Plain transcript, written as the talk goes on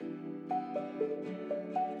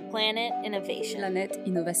Planet Innovation. Planète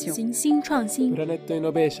Innovation. 行星创新 Planeta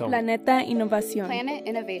Innovation. Planeta Innovación. Planet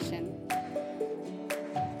Innovation.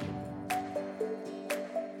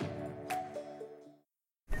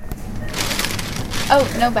 Oh,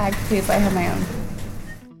 no bag, please. I have my own.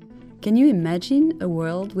 Can you imagine a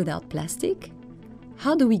world without plastic?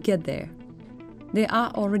 How do we get there? There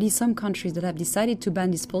are already some countries that have decided to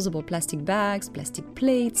ban disposable plastic bags, plastic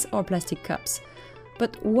plates, or plastic cups.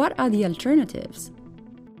 But what are the alternatives?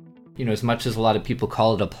 You know, as much as a lot of people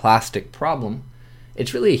call it a plastic problem,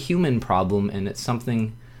 it's really a human problem, and it's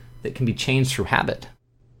something that can be changed through habit.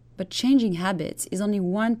 But changing habits is only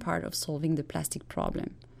one part of solving the plastic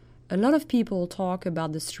problem. A lot of people talk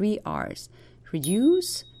about the 3 R's: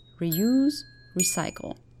 reduce, reuse,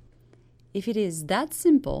 recycle. If it is that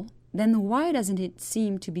simple, then why doesn't it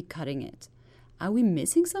seem to be cutting it? Are we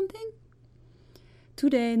missing something?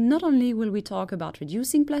 Today, not only will we talk about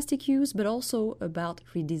reducing plastic use, but also about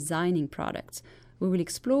redesigning products. We will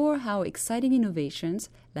explore how exciting innovations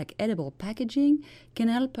like edible packaging can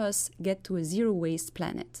help us get to a zero-waste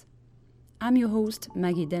planet. I'm your host,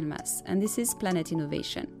 Maggie Delmas, and this is Planet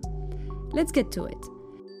Innovation. Let's get to it.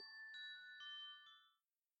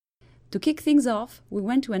 To kick things off, we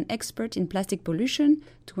went to an expert in plastic pollution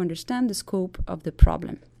to understand the scope of the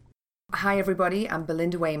problem. Hi everybody, I'm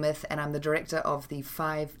Belinda Weymouth and I'm the director of the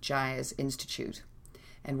Five Gyres Institute.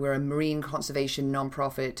 And we're a marine conservation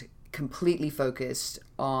nonprofit completely focused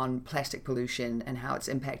on plastic pollution and how it's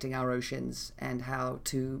impacting our oceans and how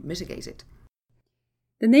to mitigate it.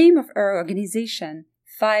 The name of our organization,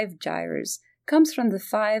 Five Gyres, comes from the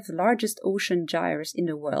 5 largest ocean gyres in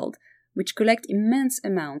the world, which collect immense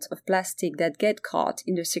amounts of plastic that get caught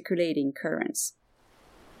in the circulating currents.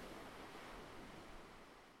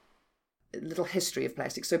 A little history of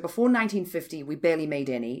plastic. So before 1950, we barely made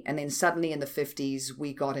any. And then suddenly in the 50s,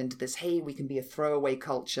 we got into this, hey, we can be a throwaway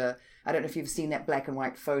culture. I don't know if you've seen that black and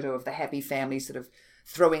white photo of the happy family sort of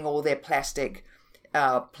throwing all their plastic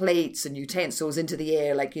plates and utensils into the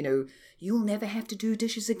air, like, you know, you'll never have to do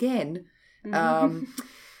dishes again.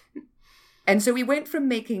 And so we went from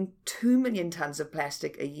making 2 million tons of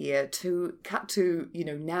plastic a year to cut to, you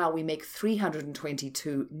know, now we make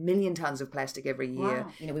 322 million tons of plastic every year.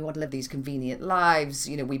 Wow. You know, we want to live these convenient lives.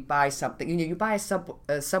 You know, we buy something, you know, you buy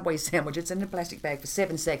a Subway sandwich, it's in a plastic bag for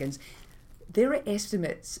 7 seconds. There are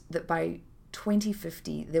estimates that by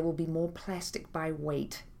 2050, there will be more plastic by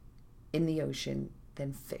weight in the ocean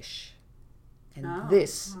than fish. And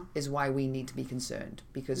this is why we need to be concerned,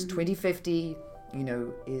 because 2050, you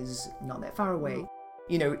know, is not that far away.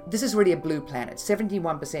 You know, this is really a blue planet.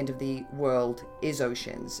 71% of the world is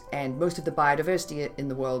oceans, and most of the biodiversity in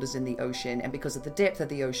the world is in the ocean. And because of the depth of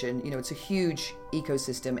the ocean, you know, it's a huge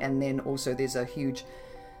ecosystem. And then also there's a huge,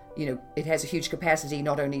 you know, it has a huge capacity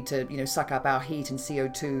not only to, you know, suck up our heat and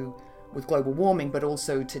CO2 with global warming, but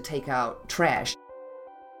also to take out trash.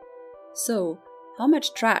 So, how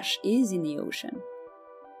much trash is in the ocean?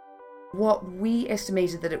 What we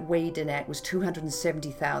estimated that it weighed in at was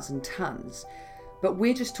 270,000 tons. But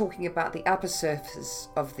we're just talking about the upper surface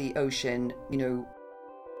of the ocean, you know.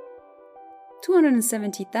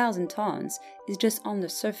 270,000 tons is just on the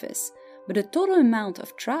surface, but the total amount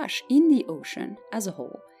of trash in the ocean as a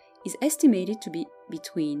whole is estimated to be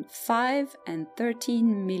between 5 and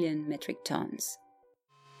 13 million metric tons.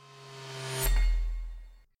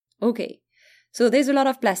 Okay, so there's a lot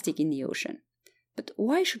of plastic in the ocean. But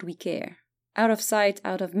why should we care? Out of sight,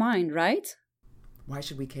 out of mind, right? Why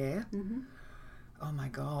should we care? Oh my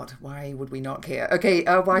God, why would we not care? Okay,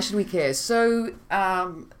 why should we care? So a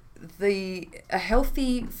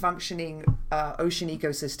healthy, functioning ocean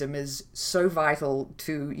ecosystem is so vital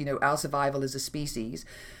to, you know, our survival as a species.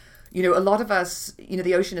 You know, a lot of us, you know,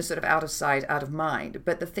 the ocean is sort of out of sight, out of mind.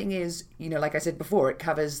 But the thing is, you know, like I said before, it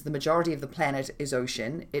covers the majority of the planet is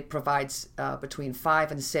ocean. It provides between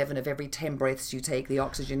 5 and 7 of every 10 breaths you take. The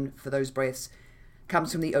oxygen for those breaths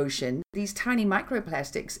comes from the ocean. These tiny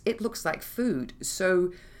microplastics, it looks like food.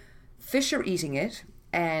 So fish are eating it,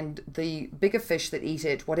 and the bigger fish that eat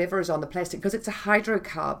it, whatever is on the plastic, because it's a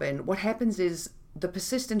hydrocarbon, what happens is the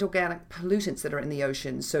persistent organic pollutants that are in the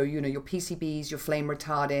ocean, so, you know, your PCBs, your flame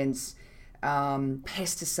retardants,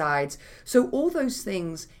 pesticides, so all those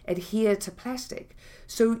things adhere to plastic.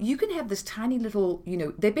 So you can have this tiny little, you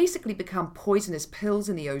know, they basically become poisonous pills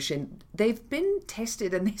in the ocean. They've been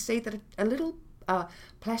tested and they say that a little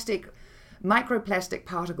microplastic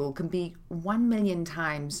particle can be 1 million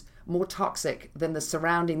times more toxic than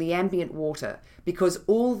the ambient water, because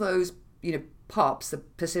all those, you know, pops, the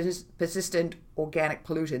persistent organic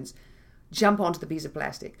pollutants, jump onto the piece of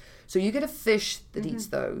plastic. So you get a fish that eats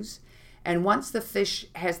those, and once the fish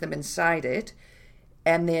has them inside it,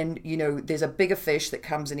 And then, there's a bigger fish that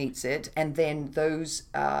comes and eats it. And then those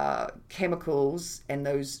chemicals and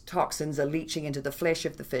those toxins are leaching into the flesh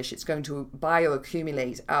of the fish. It's going to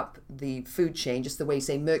bioaccumulate up the food chain, just the way,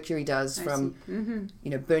 say, mercury does from,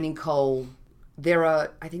 burning coal. There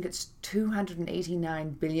are, I think it's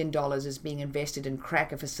 $289 billion is being invested in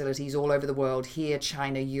cracker facilities all over the world, here,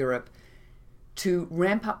 China, Europe, to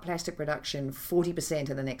ramp up plastic production 40%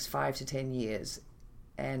 in the next 5 to 10 years.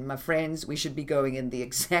 And my friends, we should be going in the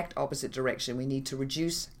exact opposite direction. We need to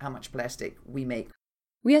reduce how much plastic we make.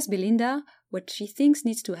 We asked Belinda what she thinks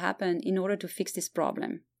needs to happen in order to fix this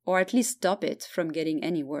problem, or at least stop it from getting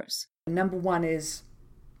any worse. Number one is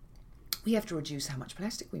we have to reduce how much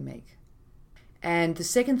plastic we make. And the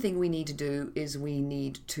second thing we need to do is we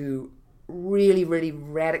need to really, really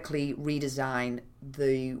radically redesign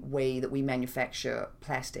the way that we manufacture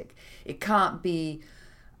plastic. It can't be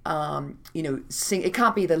it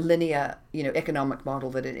can't be the linear, economic model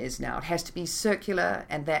that it is now. It has to be circular,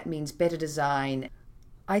 and that means better design.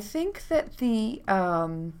 I think that the,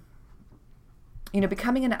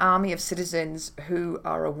 becoming an army of citizens who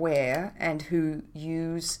are aware and who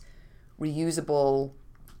use reusable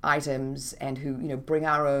items and who, bring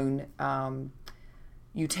our own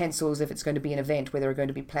utensils if it's going to be an event where there are going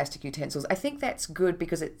to be plastic utensils. I think that's good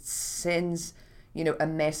because it sends, a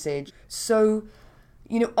message. So,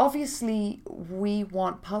 obviously we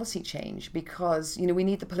want policy change because, we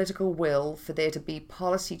need the political will for there to be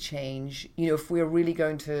policy change, if we're really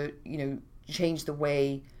going to, change the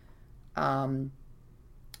way,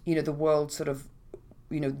 the world sort of,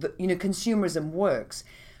 consumerism works.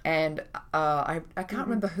 And I can't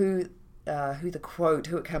remember who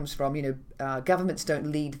it comes from, governments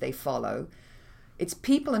don't lead, they follow. It's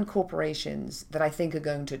people and corporations that I think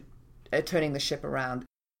are turning the ship around.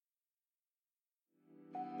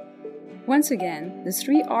 Once again, the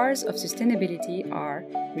 3 R's of sustainability are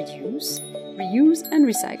reduce, reuse, and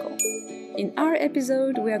recycle. In our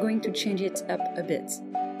episode, we are going to change it up a bit.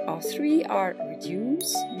 Our 3 are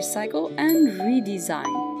reduce, recycle, and redesign.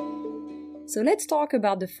 So let's talk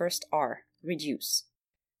about the first R, reduce.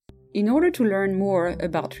 In order to learn more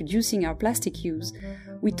about reducing our plastic use,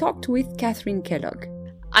 we talked with Catherine Kellogg.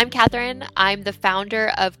 I'm Catherine. I'm the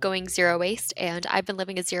founder of Going Zero Waste, and I've been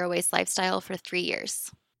living a zero waste lifestyle for 3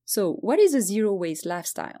 years. So, what is a zero waste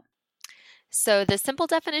lifestyle? So the simple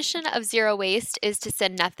definition of zero waste is to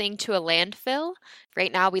send nothing to a landfill.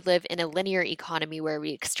 Right now we live in a linear economy where we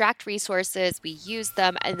extract resources, we use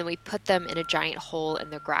them, and then we put them in a giant hole in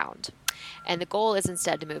the ground. And the goal is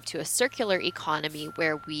instead to move to a circular economy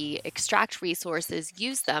where we extract resources,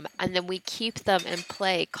 use them, and then we keep them in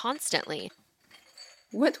play constantly.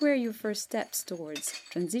 What were your first steps towards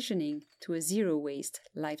transitioning to a zero waste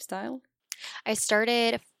lifestyle? I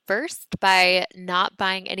started first by not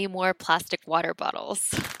buying any more plastic water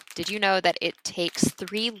bottles. Did you know that it takes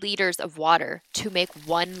 3 liters of water to make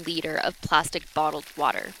 1 liter of plastic bottled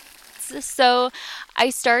water? So I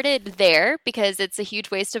started there because it's a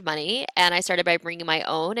huge waste of money, and I started by bringing my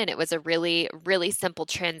own, and it was a really, really simple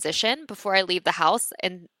transition before I leave the house.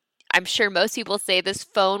 And I'm sure most people say this: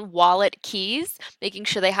 phone, wallet, keys, making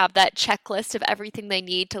sure they have that checklist of everything they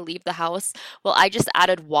need to leave the house. Well, I just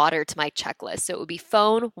added water to my checklist. So it would be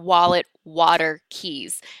phone, wallet, water,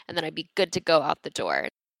 keys, and then I'd be good to go out the door.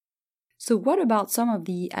 So what about some of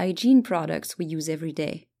the hygiene products we use every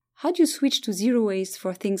day? How do you switch to zero waste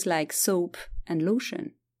for things like soap and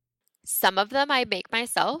lotion? Some of them I make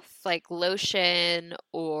myself, like lotion,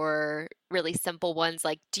 or really simple ones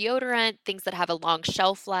like deodorant, things that have a long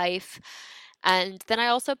shelf life. And then I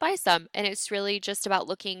also buy some, and it's really just about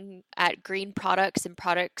looking at green products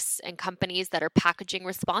and companies that are packaging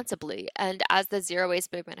responsibly. And as the zero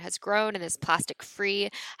waste movement has grown and this plastic free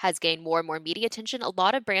has gained more and more media attention, a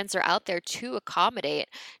lot of brands are out there to accommodate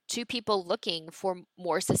to people looking for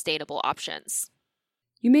more sustainable options.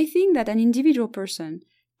 You may think that an individual person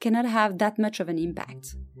cannot have that much of an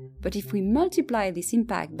impact. But if we multiply this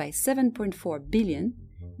impact by 7.4 billion,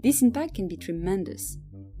 this impact can be tremendous.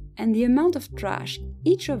 And the amount of trash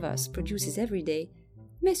each of us produces every day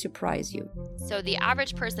may surprise you. So the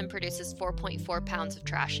average person produces 4.4 pounds of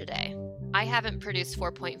trash a day. I haven't produced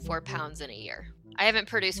 4.4 pounds in a year. I haven't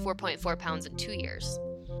produced 4.4 pounds in 2 years.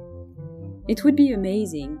 It would be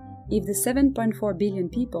amazing if the 7.4 billion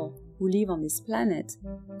people who live on this planet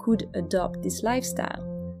could adopt this lifestyle.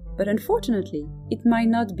 But unfortunately, it might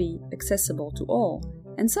not be accessible to all,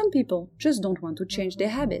 and some people just don't want to change their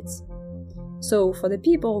habits. So for the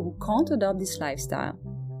people who can't adopt this lifestyle,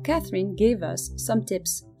 Catherine gave us some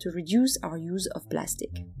tips to reduce our use of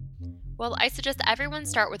plastic. Well, I suggest everyone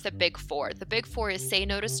start with the big four. The big four is say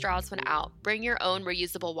no to straws when out, bring your own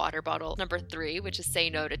reusable water bottle. Number 3, which is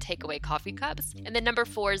say no to takeaway coffee cups. And then number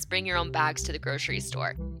 4 is bring your own bags to the grocery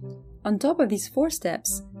store. On top of these 4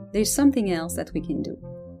 steps, there's something else that we can do.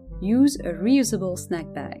 Use a reusable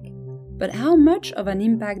snack bag. But how much of an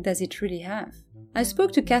impact does it really have? I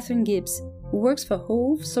spoke to Catherine Gibbs, who works for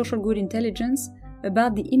Hove Social Good Intelligence,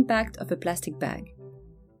 about the impact of a plastic bag.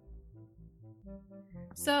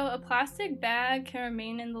 So a plastic bag can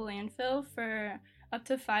remain in the landfill for up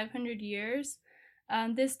to 500 years.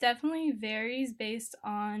 This definitely varies based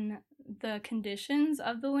on the conditions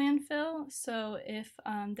of the landfill. So if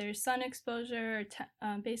there's sun exposure,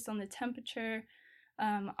 based on the temperature,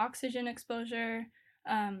 oxygen exposure,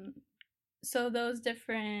 so those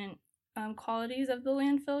different qualities of the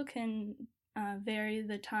landfill can vary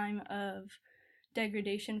the time of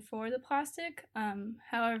degradation for the plastic.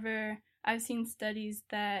 However, I've seen studies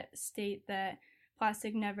that state that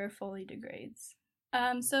plastic never fully degrades.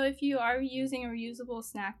 So if you are using a reusable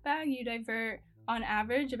snack bag, you divert, on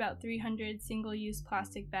average, about 300 single-use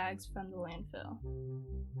plastic bags from the landfill.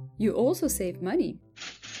 You also save money.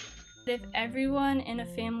 If everyone in a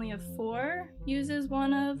family of 4 uses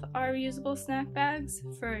one of our reusable snack bags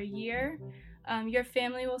for a year, your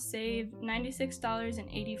family will save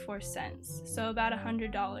 $96.84, so about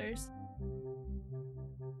 $100.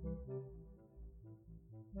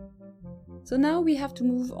 So now we have to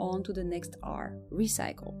move on to the next R,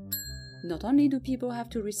 recycle. Not only do people have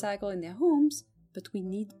to recycle in their homes, but we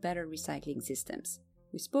need better recycling systems.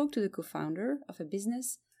 We spoke to the co-founder of a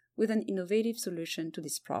business with an innovative solution to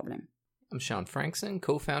this problem. I'm Sean Frankson,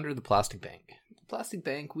 co-founder of the Plastic Bank. At the Plastic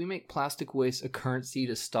Bank, we make plastic waste a currency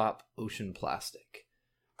to stop ocean plastic.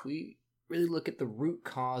 We really look at the root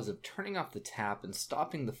cause of turning off the tap and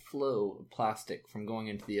stopping the flow of plastic from going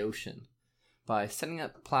into the ocean by setting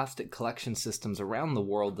up plastic collection systems around the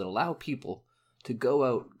world that allow people to go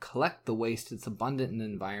out, collect the waste that's abundant in the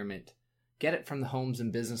environment, get it from the homes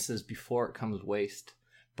and businesses before it comes waste,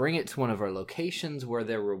 bring it to one of our locations where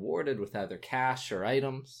they're rewarded with either cash or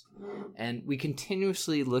items. And we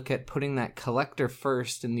continuously look at putting that collector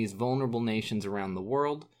first in these vulnerable nations around the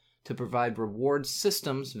world to provide reward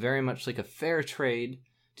systems, very much like a fair trade,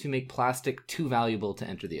 to make plastic too valuable to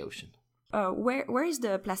enter the ocean. Where is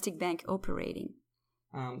the Plastic Bank operating?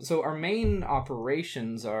 So our main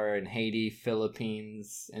operations are in Haiti,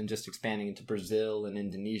 Philippines, and just expanding into Brazil and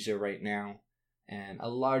Indonesia right now. And a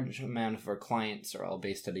large amount of our clients are all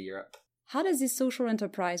based out of Europe. How does this social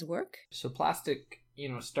enterprise work? So plastic,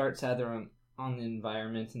 starts either on the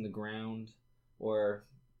environment in the ground, or,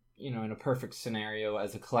 in a perfect scenario,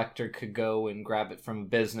 as a collector could go and grab it from a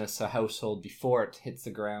business, a household, before it hits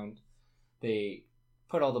the ground. They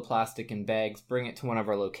put all the plastic in bags, bring it to one of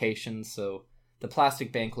our locations. So the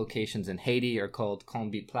Plastic Bank locations in Haiti are called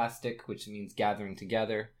Combi Plastic, which means gathering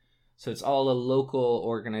together. So it's all a local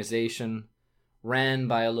organization ran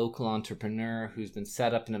by a local entrepreneur who's been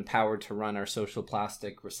set up and empowered to run our social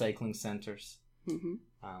plastic recycling centers.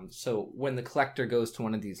 Mm-hmm. So when the collector goes to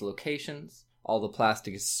one of these locations, all the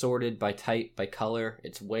plastic is sorted by type, by color,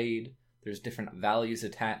 it's weighed. There's different values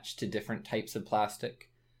attached to different types of plastic.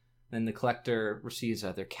 Then the collector receives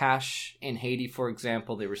either cash. In Haiti, for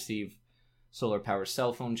example, they receive solar power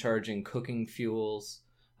cell phone charging, cooking fuels,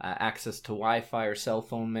 access to Wi-Fi or cell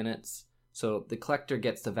phone minutes. So the collector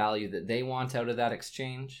gets the value that they want out of that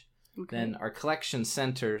exchange. Okay. Then our collection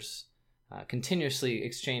centers continuously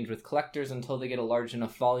exchange with collectors until they get a large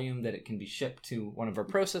enough volume that it can be shipped to one of our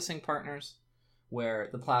processing partners, where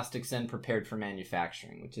the plastic's then prepared for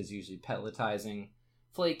manufacturing, which is usually pelletizing,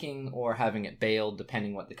 flaking, or having it baled,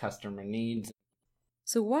 depending what the customer needs.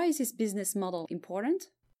 So why is this business model important?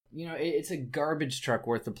 It's a garbage truck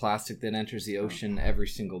worth of plastic that enters the ocean every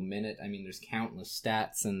single minute. I mean, there's countless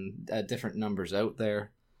stats and different numbers out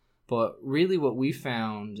there. But really what we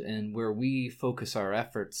found, and where we focus our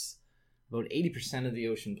efforts, about 80% of the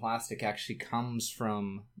ocean plastic actually comes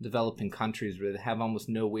from developing countries where they have almost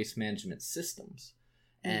no waste management systems.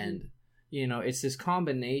 Mm-hmm. And it's this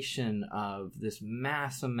combination of this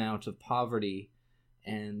mass amount of poverty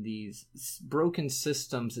and these broken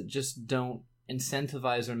systems that just don't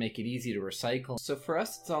incentivize or make it easy to recycle. So for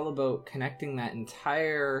us, it's all about connecting that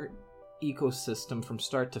entire ecosystem from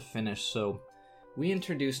start to finish. So we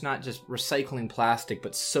introduce not just recycling plastic,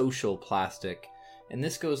 but social plastic. And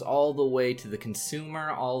this goes all the way to the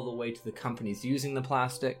consumer, all the way to the companies using the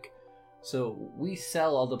plastic. So we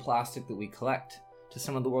sell all the plastic that we collect to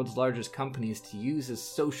some of the world's largest companies to use as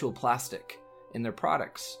social plastic in their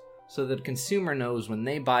products, so that the consumer knows when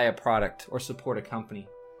they buy a product or support a company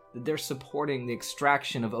that they're supporting the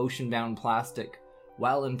extraction of ocean-bound plastic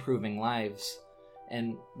while improving lives.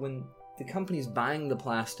 And when the companies buying the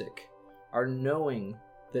plastic are knowing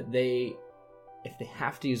that if they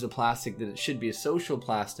have to use a plastic, that it should be a social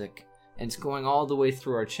plastic, and it's going all the way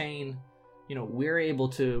through our chain, we're able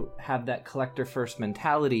to have that collector first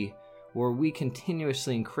mentality where we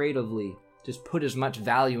continuously and creatively just put as much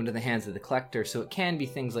value into the hands of the collector. So it can be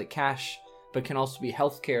things like cash, but it can also be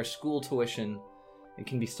healthcare, school tuition. It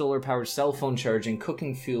can be solar powered cell phone charging,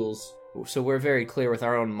 cooking fuels. So we're very clear with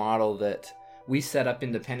our own model that we set up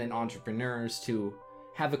independent entrepreneurs to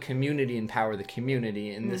have a community empower the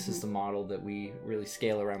community, and this is the model that we really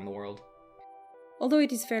scale around the world. Although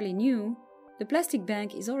it is fairly new, the Plastic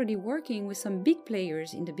Bank is already working with some big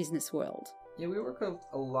players in the business world. Yeah, we work with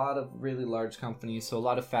a lot of really large companies, so a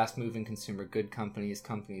lot of fast-moving consumer good companies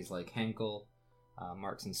like Henkel,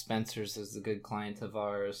 Marks & Spencer's is a good client of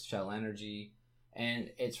ours, Shell Energy,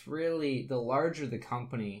 and it's really, the larger the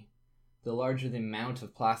company, the larger the amount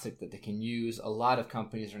of plastic that they can use. A lot of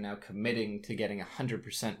companies are now committing to getting 100%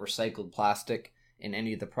 recycled plastic in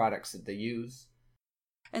any of the products that they use.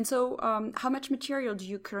 And so how much material do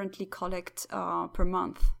you currently collect per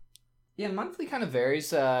month? Yeah, monthly kind of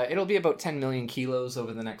varies. It'll be about 10 million kilos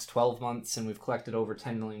over the next 12 months, and we've collected over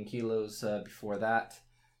 10 million kilos before that.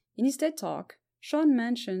 In his TED Talk, Sean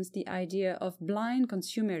mentions the idea of blind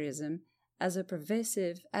consumerism as a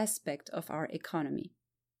pervasive aspect of our economy.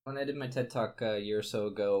 When I did my TED Talk a year or so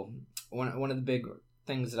ago, one of the big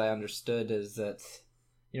things that I understood is that,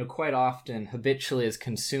 quite often, habitually as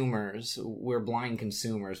consumers, we're blind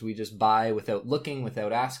consumers. We just buy without looking,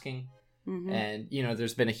 without asking. And,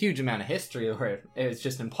 there's been a huge amount of history where it's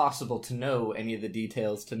just impossible to know any of the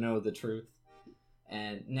details, to know the truth.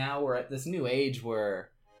 And now we're at this new age where,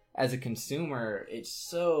 as a consumer, it's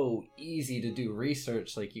so easy to do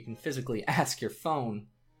research. Like, you can physically ask your phone,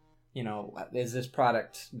 is this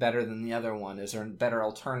product better than the other one? Is there a better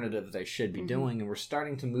alternative they should be doing? And we're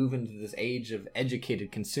starting to move into this age of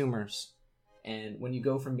educated consumers. And when you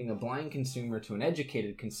go from being a blind consumer to an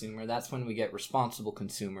educated consumer, that's when we get responsible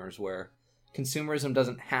consumers, where consumerism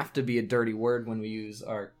doesn't have to be a dirty word when we use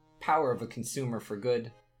our power of a consumer for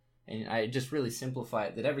good. And I just really simplify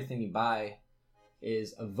it that everything you buy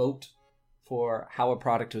is a vote for how a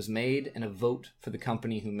product was made and a vote for the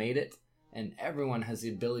company who made it. And everyone has the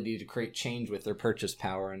ability to create change with their purchase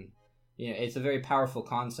power. And it's a very powerful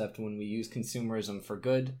concept when we use consumerism for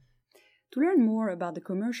good. To learn more about the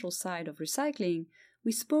commercial side of recycling,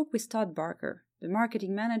 we spoke with Todd Barker, the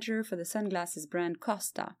marketing manager for the sunglasses brand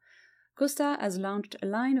Costa. Costa has launched a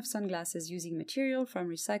line of sunglasses using material from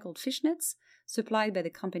recycled fishnets supplied by the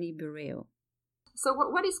company Bureo. So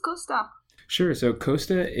what is Costa? Sure. So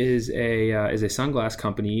Costa is a sunglass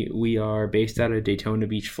company. We are based out of Daytona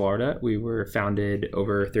Beach, Florida. We were founded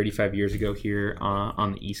over 35 years ago here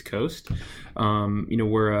on the East Coast.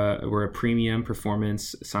 We're a premium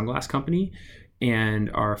performance sunglass company,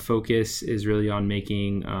 and our focus is really on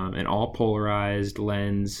making an all polarized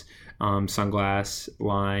lens sunglass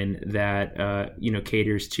line that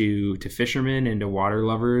caters to fishermen and to water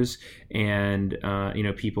lovers and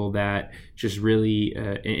people that just really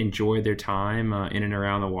enjoy their time in and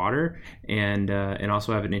around the water and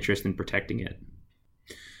also have an interest in protecting it.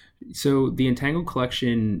 So the Entangled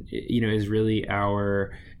collection, is really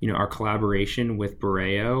our collaboration with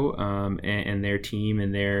Bureo and their team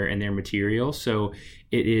and their material. So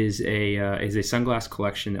it is a sunglass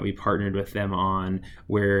collection that we partnered with them on,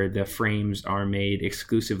 where the frames are made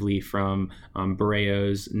exclusively from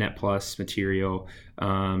Bureo's Net Plus material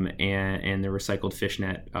and the recycled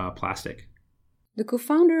fishnet plastic. The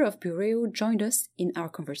co-founder of Bureo joined us in our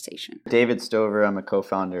conversation. David Stover, I'm a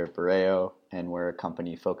co-founder of Bureo, and we're a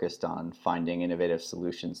company focused on finding innovative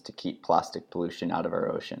solutions to keep plastic pollution out of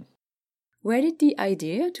our ocean. Where did the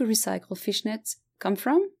idea to recycle fishnets come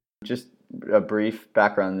from? Just a brief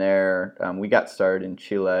background there. We got started in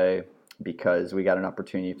Chile because we got an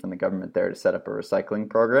opportunity from the government there to set up a recycling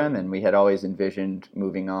program, and we had always envisioned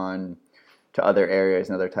moving on to other areas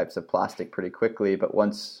and other types of plastic pretty quickly. But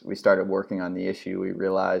once we started working on the issue, we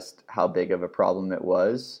realized how big of a problem it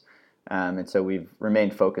was. And so we've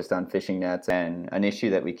remained focused on fishing nets. And an issue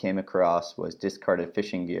that we came across was discarded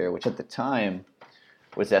fishing gear, which at the time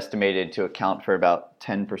was estimated to account for about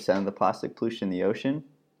 10% of the plastic pollution in the ocean.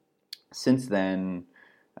 Since then,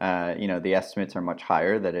 the estimates are much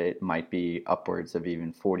higher, that it might be upwards of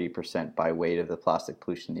even 40% by weight of the plastic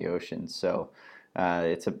pollution in the ocean. So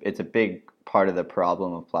it's a big part of the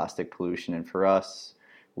problem of plastic pollution. And for us,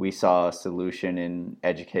 we saw a solution in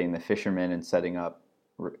educating the fishermen and setting up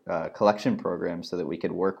collection programs so that we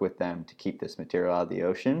could work with them to keep this material out of the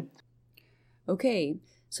ocean. Okay,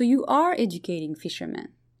 so you are educating fishermen.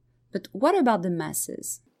 But what about the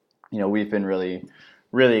masses? We've been really,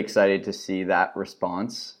 really excited to see that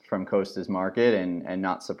response from Costa's market, and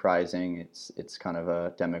not surprising, it's kind of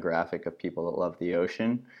a demographic of people that love the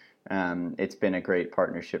ocean. It's been a great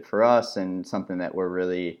partnership for us and something that we're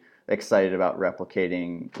really excited about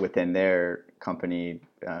replicating within their company,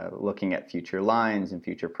 looking at future lines and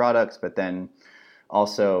future products. But then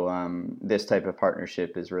also this type of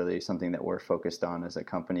partnership is really something that we're focused on as a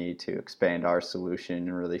company to expand our solution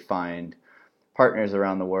and really find partners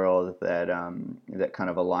around the world that kind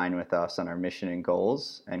of align with us on our mission and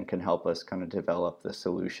goals and can help us kind of develop the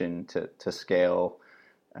solution to scale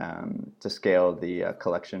the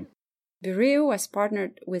collection. Vireo has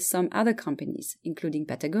partnered with some other companies, including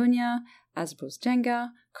Patagonia, Hasbro's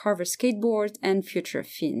Jenga, Carver Skateboard, and Future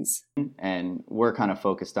Fins. And we're kind of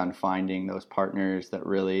focused on finding those partners that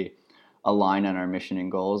really align on our mission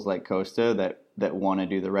and goals, like Costa, that want to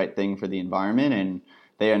do the right thing for the environment. And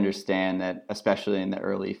they understand that, especially in the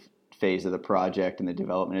early phase of the project and the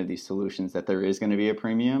development of these solutions, that there is going to be a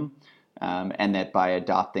premium. And that by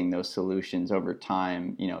adopting those solutions over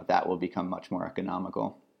time, that will become much more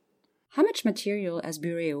economical. How much material has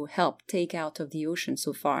Vireo helped take out of the ocean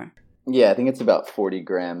so far? Yeah, I think it's about 40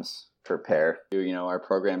 grams per pair. Our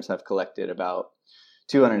programs have collected about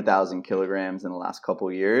 200,000 kilograms in the last couple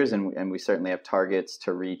of years, and we certainly have targets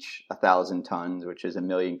to reach 1,000 tons, which is 1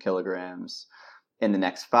 million kilograms in the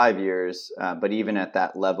next 5 years. But even at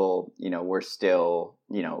that level, we're still,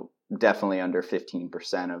 definitely under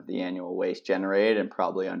 15% of the annual waste generated and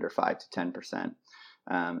probably under 5 to 10%.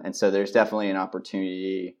 And so there's definitely an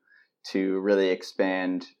opportunity to really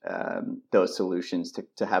expand those solutions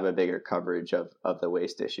to have a bigger coverage of the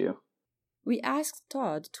waste issue. We asked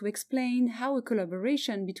Todd to explain how a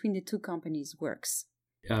collaboration between the two companies works.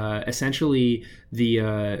 Essentially, the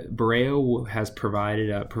Vireo has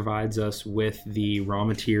provides us with the raw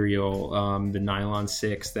material, the nylon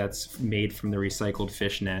 6 that's made from the recycled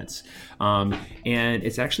fish nets, and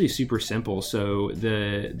it's actually super simple. So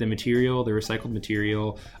the recycled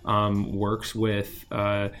material, works with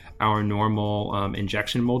our normal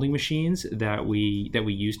injection molding machines that we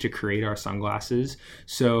use to create our sunglasses.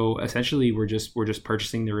 So essentially, we're just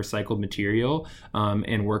purchasing the recycled material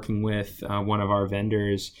and working with one of our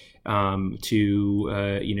vendors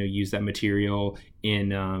to use that material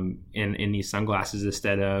in these sunglasses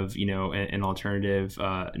instead of an alternative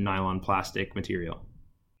nylon plastic material.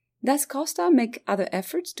 Does Costa make other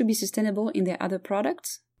efforts to be sustainable in their other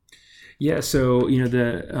products? Yeah, so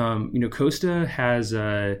Costa has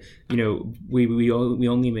we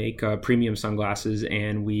only make premium sunglasses,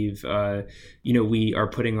 and we are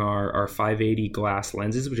putting our 580 glass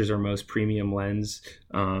lenses, which is our most premium lens,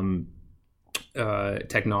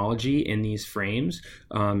 technology in these frames.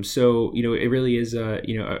 So it really is a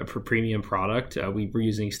premium product. We're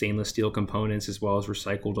using stainless steel components as well as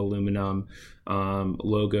recycled aluminum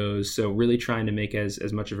logos. So really trying to make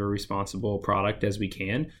as much of a responsible product as we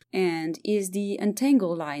can. And is the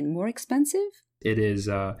Untangle line more expensive? It is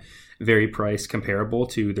very price comparable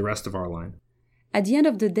to the rest of our line. At the end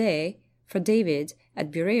of the day, for David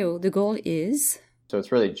at Vireo, the goal is... So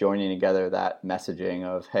it's really joining together that messaging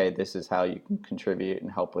of, hey, this is how you can contribute and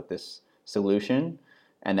help with this solution,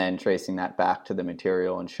 and then tracing that back to the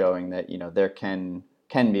material and showing that, there can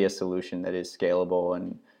be a solution that is scalable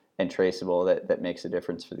and traceable that makes a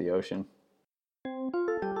difference for the ocean.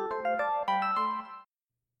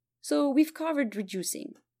 So we've covered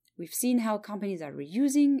reducing. We've seen how companies are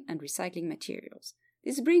reusing and recycling materials.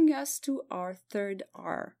 This brings us to our third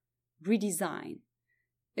R, redesign.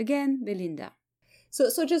 Again, Belinda. So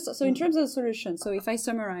in terms of solution, so if I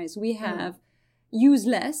summarize, we have use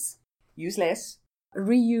less,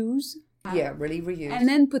 reuse, really reuse, and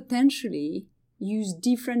then potentially use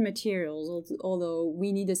different materials, although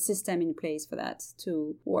we need a system in place for that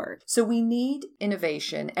to work. So we need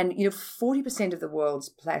innovation, and 40% of the world's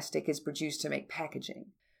plastic is produced to make packaging.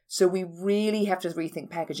 So we really have to rethink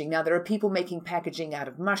packaging. Now, there are people making packaging out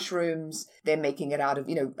of mushrooms. They're making it out of,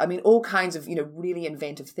 all kinds of, really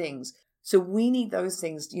inventive things. So we need those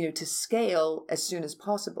things, to scale as soon as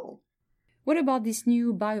possible. What about these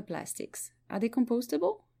new bioplastics? Are they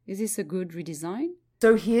compostable? Is this a good redesign?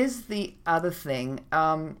 So here's the other thing.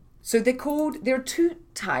 So there are two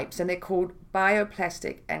types, and they're called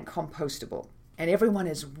bioplastic and compostable. And everyone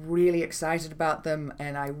is really excited about them,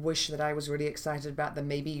 and I wish that I was really excited about them.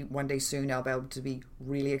 Maybe one day soon I'll be able to be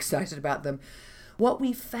really excited about them. What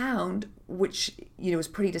we found, which is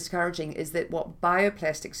pretty discouraging, is that what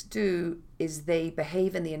bioplastics do is they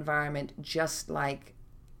behave in the environment just like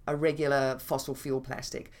a regular fossil fuel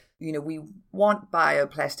plastic. You know, we want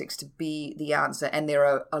bioplastics to be the answer, and there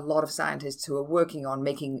are a lot of scientists who are working on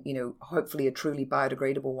making, you know, hopefully a truly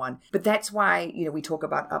biodegradable one. But that's why, you know, we talk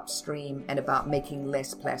about upstream and about making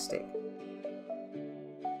less plastic.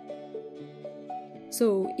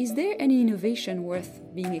 So, is there any innovation worth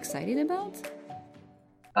being excited about?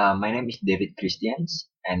 My name is David Christians,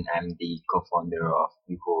 and I'm the co-founder of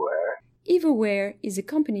EvoWare. EvoWare is a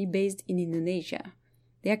company based in Indonesia.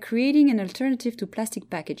 They are creating an alternative to plastic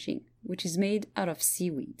packaging, which is made out of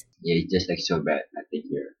seaweed. Yeah, it's just like so bad, I think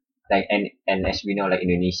here. Like and as we know, like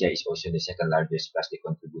Indonesia is also the second largest plastic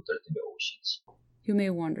contributor to the oceans. You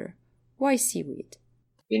may wonder, why seaweed?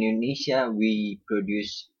 In Indonesia, we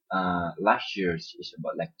produce last year is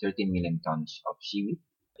about like 13 million tons of seaweed.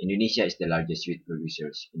 Indonesia is the largest seaweed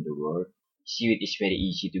producers in the world. Seaweed is very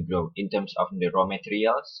easy to grow. In terms of the raw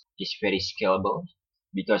materials, it's very scalable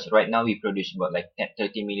because right now we produce about like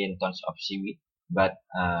 30 million tons of seaweed, but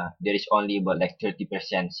there is only about like 30%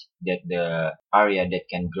 that the area that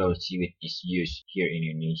can grow seaweed is used here in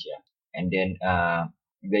Indonesia. And then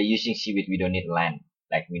by using seaweed, we don't need land,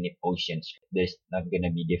 like we need oceans. There's not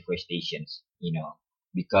gonna be deforestations, you know,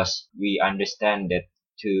 because we understand that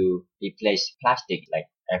to replace plastic like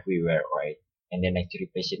everywhere, right? And then like to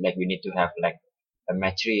replace it, like we need to have like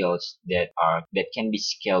materials that can be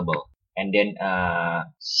scalable. And then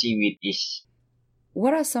seaweed is.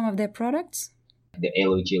 What are some of their products? The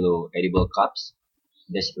Elo Jello edible cups.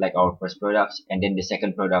 That's like our first products. And then the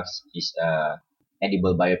second products is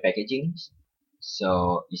edible biopackaging.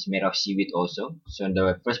 So it's made of seaweed also. So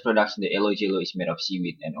the first products, the Elo Jello is made of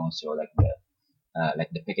seaweed, and also like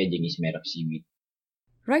the packaging is made of seaweed.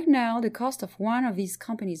 Right now, the cost of one of these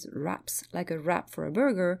companies' wraps, like a wrap for a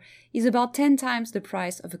burger, is about 10 times the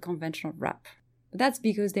price of a conventional wrap. But that's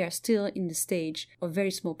because they are still in the stage of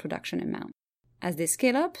very small production amount. As they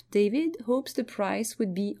scale up, David hopes the price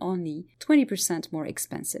would be only 20% more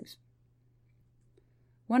expensive.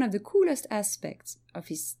 One of the coolest aspects of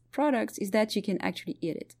his products is that you can actually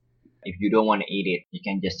eat it. If you don't want to eat it, you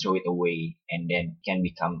can just throw it away, and then it can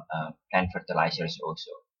become plant fertilizers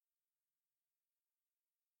also.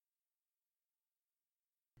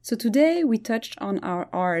 So today we touched on our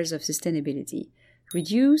R's of sustainability: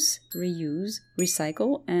 reduce, reuse,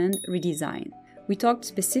 recycle, and redesign. We talked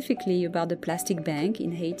specifically about the plastic bank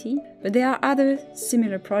in Haiti, but there are other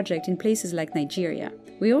similar projects in places like Nigeria.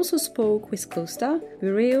 We also spoke with Costa,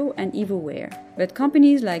 Vireo, and EvoWare. But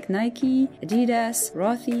companies like Nike, Adidas,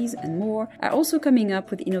 Rothy's, and more are also coming up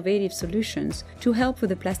with innovative solutions to help with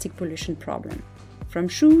the plastic pollution problem. From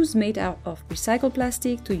shoes made out of recycled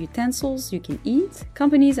plastic to utensils you can eat,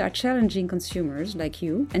 companies are challenging consumers like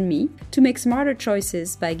you and me to make smarter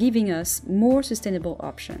choices by giving us more sustainable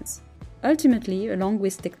options. Ultimately, along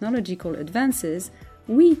with technological advances,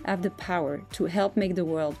 we have the power to help make the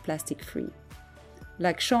world plastic-free.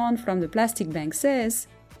 Like Sean from the Plastic Bank says,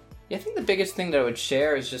 I think the biggest thing that I would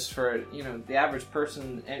share is just for, the average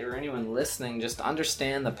person or anyone listening, just to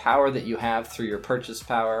understand the power that you have through your purchase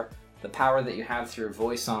power, the power that you have through your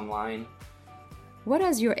voice online. What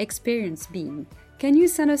has your experience been? Can you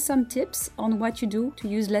send us some tips on what you do to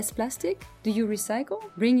use less plastic? Do you recycle?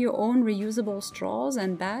 Bring your own reusable straws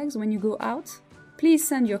and bags when you go out? Please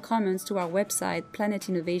send your comments to our website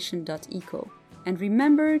planetinnovation.eco. And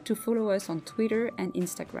remember to follow us on Twitter and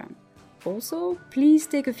Instagram. Also, please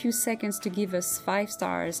take a few seconds to give us 5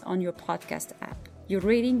 stars on your podcast app. Your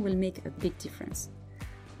rating will make a big difference.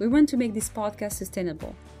 We want to make this podcast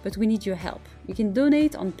sustainable, but we need your help. You can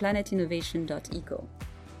donate on planetinnovation.eco.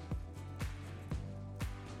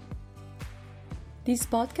 This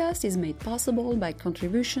podcast is made possible by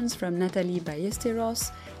contributions from Natalie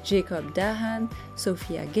Ballesteros, Jacob Dahan,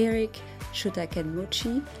 Sophia Garrick, Shuta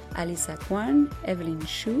Kenmochi, Alisa Kwan, Evelyn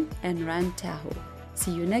Shu, and Ran Taho.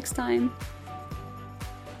 See you next time!